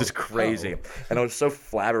crazy, and I was so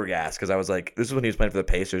flabbergasted because I was like, this is when he was playing for the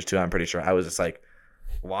Pacers too. I'm pretty sure. I was just like,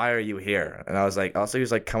 why are you here? And I was like, also he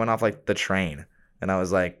was like coming off like the train. And I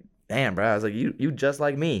was like, damn, bro. I was like, you just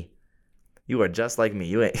like me. You are just like me.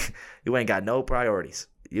 You ain't got no priorities.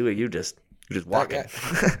 You just walking.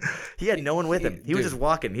 He had no one with him. He was just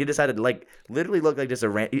walking. He decided to like literally look like just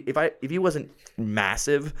a if he wasn't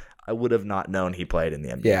massive, I would have not known he played in the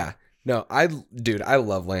NBA. Yeah. No, I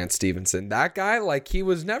love Lance Stevenson. That guy, like, he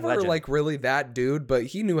was never Legend. like really that dude, but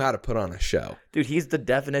he knew how to put on a show. Dude, he's the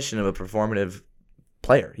definition of a performative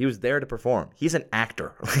player. He was there to perform. He's an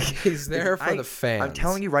actor. He's there for the fans. I'm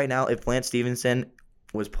telling you right now, if Lance Stevenson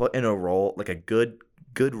was put in a role, like a good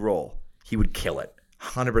role, he would kill it.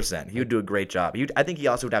 100%. He would do a great job. I think he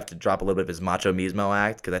also would have to drop a little bit of his macho mismo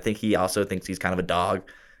act because I think he also thinks he's kind of a dog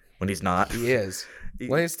when he's not. He is.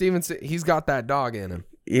 Lance Stevenson, he's got that dog in him.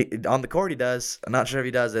 On the court, he does. I'm not sure if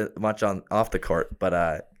he does it much off the court,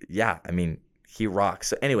 but yeah, I mean, he rocks.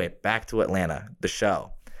 So anyway, back to Atlanta, the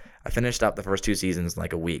show. I finished up the first 2 seasons in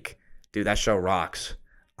like a week. Dude, that show rocks.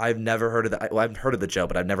 I've never heard of that. Well, I've heard of the show,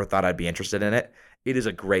 but I've never thought I'd be interested in it. It is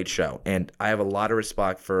a great show, and I have a lot of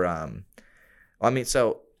respect for.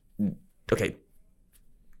 Okay,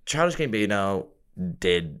 Childish Gambino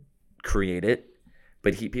did create it,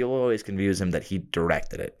 but people always confuse him that he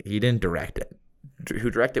directed it. He didn't direct it.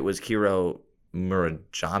 Who directed it was Hiro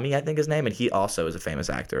Murakami, I think his name, and he also is a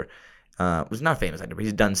famous actor. Was not a famous actor, but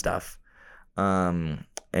he's done stuff. And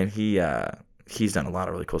he's done a lot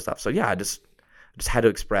of really cool stuff. So yeah, I just had to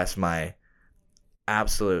express my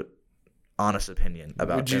absolute honest opinion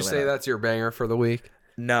about. Would you Atlanta. say that's your banger for the week?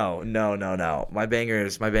 No. My banger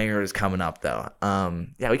is coming up though.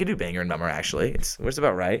 Yeah, we could do banger number actually. It's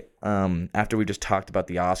about right. After we just talked about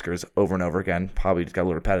the Oscars over and over again, probably just got a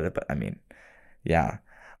little repetitive, but I mean, yeah.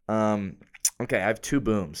 Okay, I have 2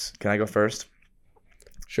 booms. Can I go first?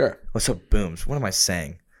 Sure. What's up, booms? What am I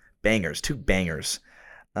saying? Bangers, 2 bangers.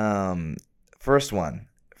 First one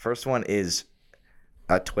is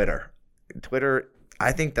Twitter. Twitter.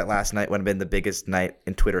 I think that last night would have been the biggest night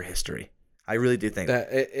in Twitter history. I really do think that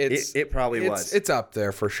it probably was. It's up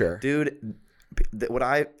there for sure, dude.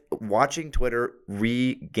 Watching Twitter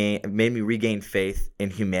made me regain faith in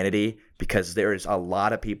humanity because there is a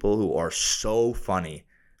lot of people who are so funny,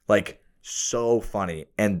 like so funny,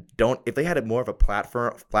 and if they had more of a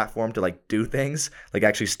platform to like do things, like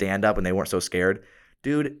actually stand up and they weren't so scared,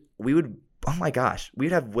 dude, we would. Oh my gosh,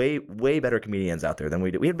 we'd have way better comedians out there than we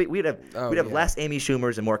do. We'd have less Amy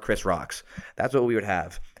Schumers and more Chris Rocks. That's what we would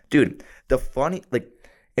have, dude. The funny and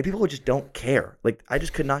people just don't care. Like I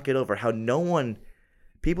just could not get over how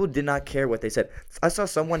people did not care what they said. I saw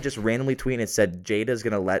someone just randomly tweet and said Jada's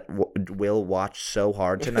gonna let Will watch so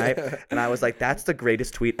hard tonight, and I was like, that's the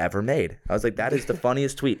greatest tweet ever made. I was like, that is the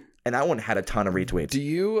funniest tweet, and that one had a ton of retweets.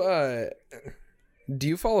 Do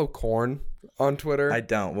you follow Korn on Twitter? I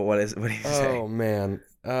don't. What did he say? Oh man,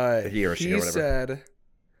 he or she or whatever. Said,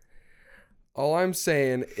 "All I'm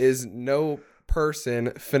saying is no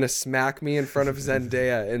person finna smack me in front of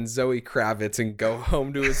Zendaya and Zoe Kravitz and go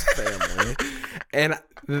home to his family," and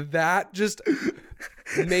that just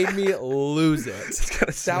made me lose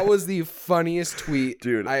it. That was the funniest tweet,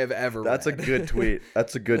 dude, I have ever read. That's a good tweet.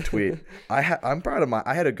 That's a good tweet. I'm proud of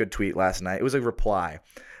I had a good tweet last night. It was a reply.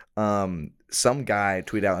 Some guy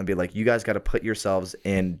tweeted out and be like, you guys got to put yourselves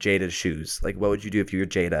in Jada's shoes. Like, what would you do if you were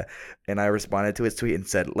Jada? And I responded to his tweet and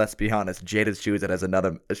said, let's be honest, Jada's shoes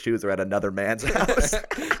are at another man's house.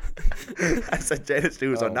 I said Jada's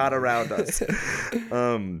shoes are not around us.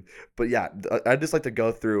 But yeah, I'd just like to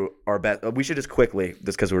go through our best. We should just quickly,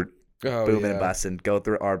 just because we're booming and busting, go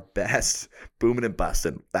through our best booming and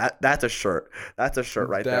busting. That's a shirt. That's a shirt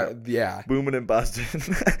right there. Yeah. Booming and busting.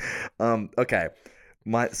 Okay.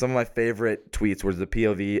 Some of my favorite tweets was the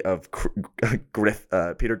POV of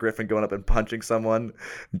Peter Griffin going up and punching someone.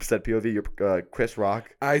 Said POV, you're Chris Rock.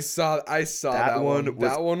 I saw that one.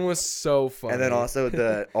 That one was so funny. And then also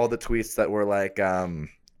all the tweets that were like how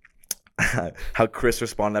Chris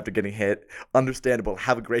responded after getting hit. Understandable.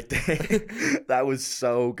 Have a great day. That was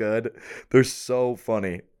so good. They're so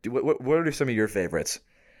funny. What are some of your favorites?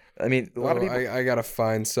 I mean, a lot of people. I gotta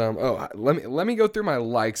find some. Oh, let me go through my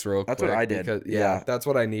likes real quick. That's what I did. Because, yeah, that's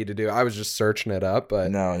what I need to do. I was just searching it up,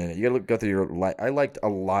 but no. You gotta go through your like. I liked a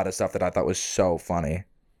lot of stuff that I thought was so funny.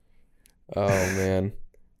 Oh man,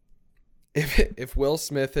 if Will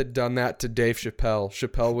Smith had done that to Dave Chappelle,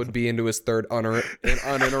 Chappelle would be into his third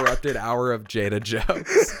uninterrupted hour of Jada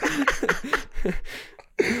jokes.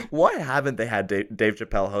 Why haven't they had Dave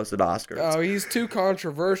Chappelle hosted Oscars? Oh, he's too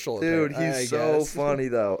controversial. Dude, he's so funny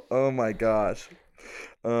though. Oh my gosh.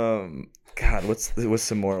 God, what's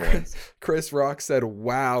some more ones? Chris Rock said,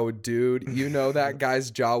 "Wow, dude, you know that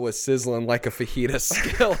guy's jaw was sizzling like a fajita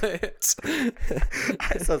skillet."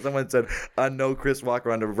 I saw someone said, "I know Chris Rock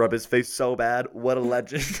wanted to rub his face so bad. What a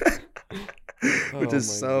legend!" Which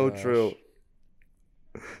is so true.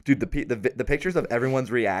 Dude, the pictures of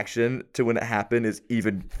everyone's reaction to when it happened is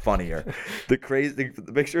even funnier. The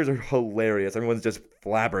pictures are hilarious. Everyone's just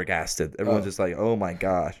flabbergasted. Everyone's just like, "Oh my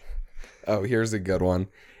gosh." Oh, here's a good one.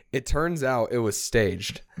 It turns out it was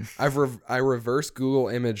staged. I reverse Google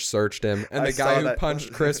image searched him, and the guy who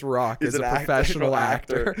punched Chris Rock is a professional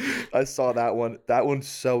actor. I saw that one. That one's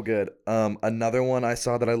so good. Another one I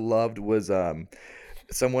saw that I loved was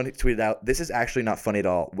someone tweeted out, "This is actually not funny at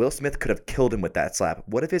all. Will Smith could have killed him with that slap.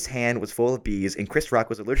 What if his hand was full of bees and Chris Rock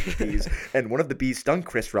was allergic to bees and one of the bees stung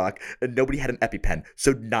Chris Rock and nobody had an EpiPen?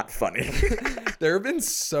 So not funny." There have been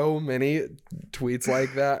so many tweets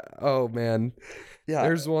like that. Oh, man. Yeah.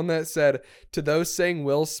 There's one that said, "To those saying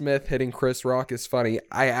Will Smith hitting Chris Rock is funny,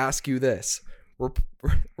 I ask you this.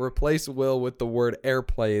 Replace Will with the word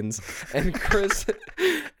airplanes and Chris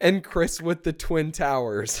with the Twin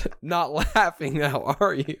Towers. Not laughing now,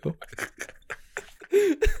 are you?"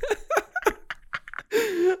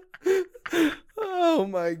 Oh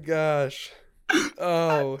my gosh.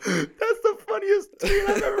 Oh, that's the funniest tweet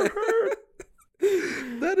I've ever heard.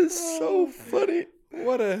 That is so funny.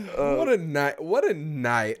 What a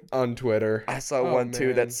night on Twitter. I saw one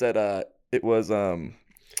too that said it was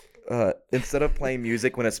instead of playing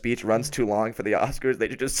music when a speech runs too long for the Oscars, they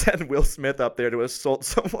should just send Will Smith up there to assault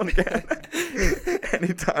someone again.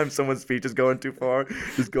 Anytime someone's speech is going too far,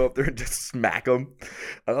 just go up there and just smack them.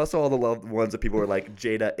 I also all the loved ones that people were like,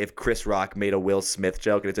 "Jada, if Chris Rock made a Will Smith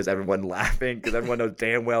joke," and it says everyone laughing because everyone knows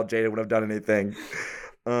damn well Jada wouldn't have done anything.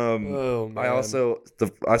 Oh man. I also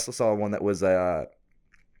saw one that was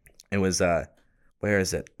it was where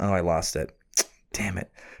is it? Oh, I lost it. Damn it.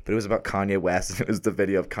 But it was about Kanye West, and it was the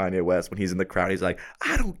video of Kanye West when he's in the crowd. He's like,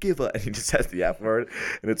 "I don't give a," and he just says the F word.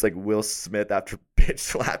 And it's like Will Smith after bitch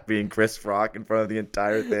slapping Chris Rock in front of the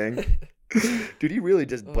entire thing. Dude, he really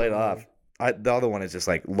just played off. The other one is just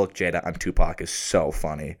like, "Look, Jada, I'm Tupac" is so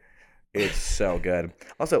funny. It's so good.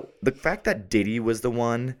 Also, the fact that Diddy was the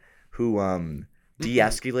one who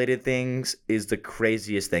de-escalated things is the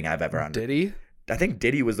craziest thing I've ever heard. Diddy? I think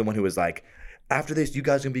Diddy was the one who was like, "After this, you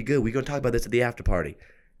guys are gonna be good. We're gonna talk about this at the after party."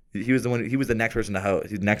 He was the one. He was the next person to host.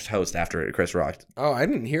 He's the next host after Chris Rock. Oh, I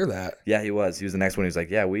didn't hear that. Yeah, he was. He was the next one. He was like,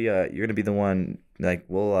 "Yeah, you're gonna be the one. Like,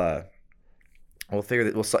 we'll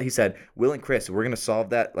figure that." He said, "Will and Chris, we're gonna solve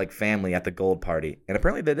that like family at the gold party," and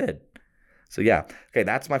apparently they did. So yeah, okay,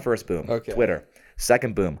 that's my first boom. Okay. Twitter.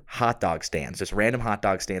 Second boom, hot dog stands. Just random hot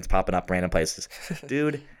dog stands popping up random places.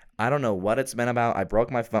 Dude, I don't know what it's been about. I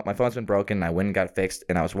broke my phone. My phone's been broken. I went and got it fixed,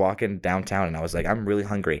 and I was walking downtown, and I was like, I'm really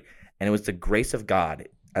hungry. And it was the grace of God.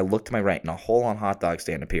 I looked to my right, and a whole-on hot dog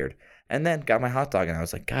stand appeared. And then got my hot dog, and I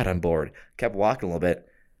was like, God, I'm bored. Kept walking a little bit.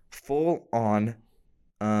 Full-on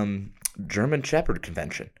German Shepherd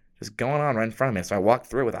convention. Just going on right in front of me. So I walked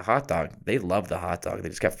through with a hot dog. They loved the hot dog. They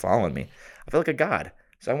just kept following me. I feel like a god.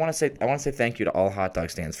 So I want to say thank you to all hot dog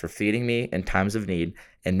stands for feeding me in times of need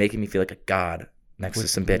and making me feel like a god next to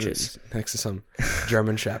some bitches. Next to some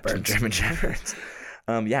German Shepherds. Some German Shepherds.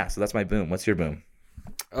 Yeah, so that's my boom. What's your boom?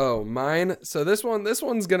 Oh, mine. So this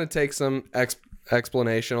one's gonna take some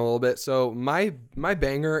explanation a little bit. So my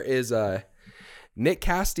banger is Nick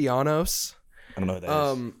Castellanos. I don't know who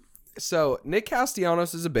that is. So Nick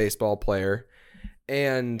Castellanos is a baseball player,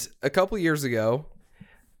 and a couple years ago,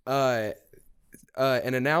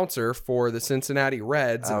 an announcer for the Cincinnati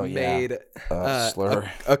Reds made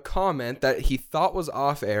a comment that he thought was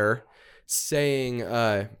off air, saying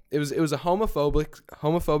it was a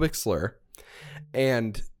homophobic slur,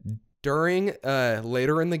 and during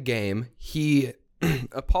later in the game he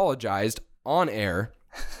apologized on air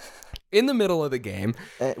in the middle of the game.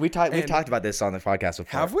 We talked about this on the podcast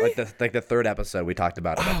before. Have we? Like the third episode we talked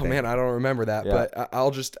about it. Oh man, I don't remember that, but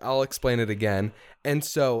I'll explain it again. And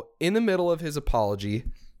so in the middle of his apology,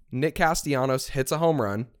 Nick Castellanos hits a home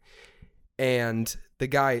run, and the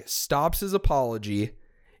guy stops his apology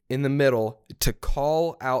in the middle to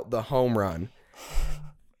call out the home run.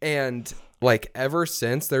 And like ever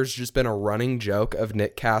since, there's just been a running joke of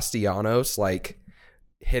Nick Castellanos like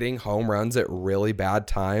hitting home runs at really bad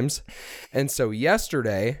times. And so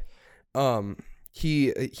yesterday,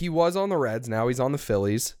 he was on the Reds, now he's on the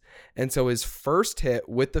Phillies. And so his first hit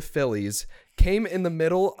with the Phillies came in the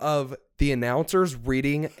middle of the announcers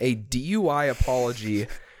reading a DUI apology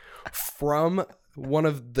from one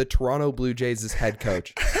of the Toronto Blue Jays' head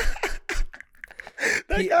coach.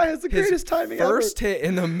 That guy has the greatest timing ever. First hit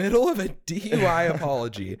in the middle of a DUI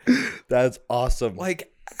apology. That's awesome.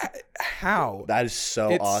 Like, how? That is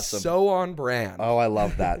so awesome. It's so on brand. Oh, I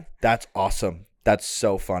love that. That's awesome. That's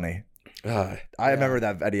so funny. I remember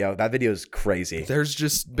that video. That video is crazy. There's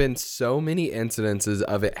just been so many incidences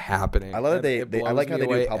of it happening. I love that I like how they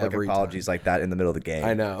do public apologies like that in the middle of the game.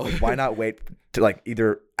 I know. Like, why not wait to like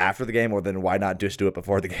either after the game or then why not just do it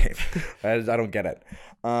before the game? I don't get it.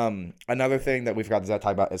 Another thing that we forgot to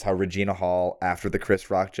talk about is how Regina Hall, after the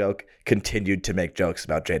Chris Rock joke, continued to make jokes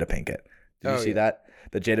about Jada Pinkett. Did you see that?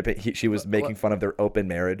 That Jada Pinkett, she was making fun of their open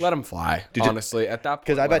marriage. Let him fly. Honestly, at that point,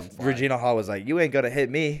 because I bet Regina Hall was like, "You ain't gonna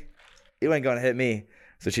hit me. You ain't gonna hit me."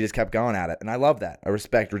 So she just kept going at it, and I love that. I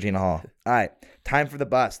respect Regina Hall. All right, time for the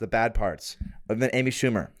bus, the bad parts. Other than Amy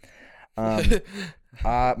Schumer,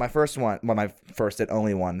 my first one, well, my first and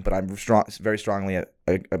only one, but I'm very strongly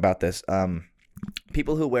about this.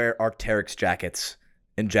 People who wear Arc'teryx jackets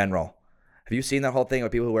in general. Have you seen that whole thing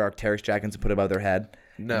with people who wear Arc'teryx jackets and put it above their head?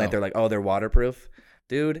 No. And they're like, oh, they're waterproof.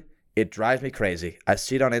 Dude, it drives me crazy. I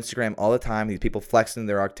see it on Instagram all the time. These people flexing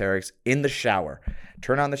their Arc'teryx in the shower.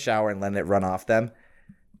 Turn on the shower and let it run off them.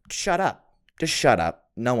 Shut up. Just shut up.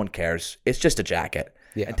 No one cares. It's just a jacket.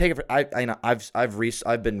 Yeah. And take it for, I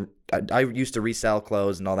used to resell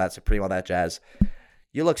clothes and all that, Supreme, all that jazz.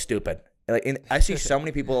 You look stupid. Like, I see so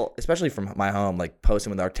many people, especially from my home, like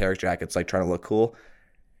posting with Arc'teryx jackets, like trying to look cool.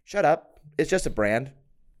 Shut up. It's just a brand.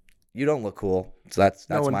 You don't look cool. So that's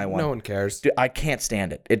my one. No one cares. Dude, I can't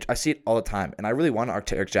stand it. I see it all the time. And I really want an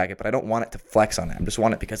Arc'teryx jacket, but I don't want it to flex on it. I just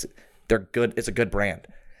want it because they're good. It's a good brand.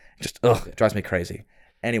 It drives me crazy.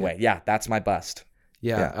 Anyway, yeah, that's my bust.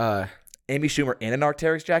 Yeah. Amy Schumer in an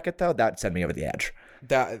Arc'teryx jacket, though, that would send me over the edge.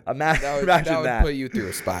 That would put you through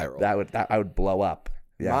a spiral. I would blow up.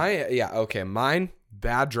 Yeah. Mine,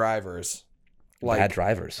 bad drivers. Like, bad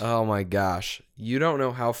drivers. Oh my gosh. You don't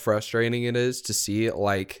know how frustrating it is to see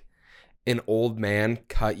like an old man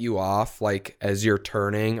cut you off like as you're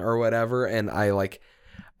turning or whatever, and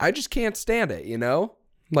I just can't stand it, you know?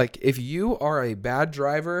 Like, if you are a bad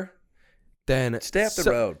driver, then stay off the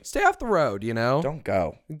road. Stay off the road, you know? Don't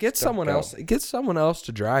go. Get someone else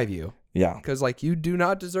to drive you. Yeah. Because like you do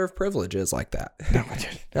not deserve privileges like that.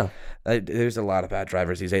 No. There's a lot of bad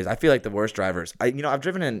drivers these days. I feel like the worst drivers. I've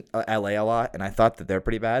driven in LA a lot, and I thought that they're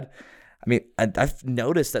pretty bad. I mean, I've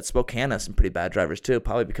noticed that Spokane has some pretty bad drivers too,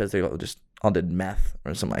 probably because they just all did meth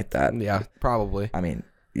or something like that. Yeah, probably. I mean,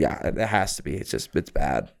 yeah, it has to be. It's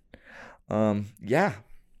bad. Yeah.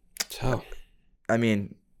 So, I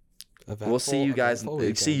mean, we'll see you guys.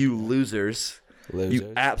 See you losers.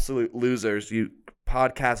 You absolute losers. You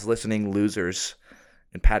podcast listening losers.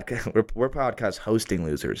 And we're podcast hosting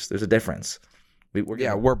losers. There's a difference.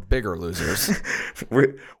 We're bigger losers.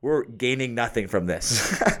 we're gaining nothing from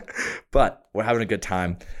this, but we're having a good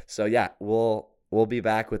time. So yeah, we'll be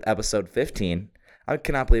back with episode 15. I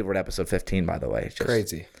cannot believe we're at episode 15. By the way, it's just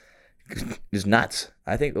crazy. It's nuts.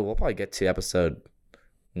 I think we'll probably get to episode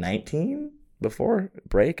 19 before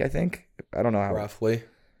break. I think. I don't know how roughly.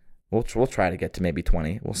 We'll try to get to maybe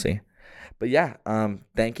 20. We'll see. But yeah,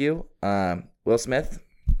 thank you, Will Smith.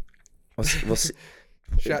 We'll see.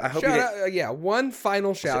 One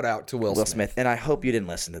final shout out to Will Smith. And I hope you didn't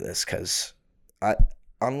listen to this because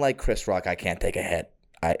unlike Chris Rock, I can't take a hit.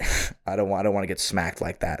 I don't want to get smacked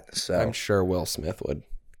like that. So I'm sure Will Smith would.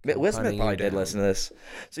 Will Smith probably did listen to this.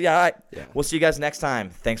 So yeah, we'll see you guys next time.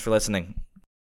 Thanks for listening.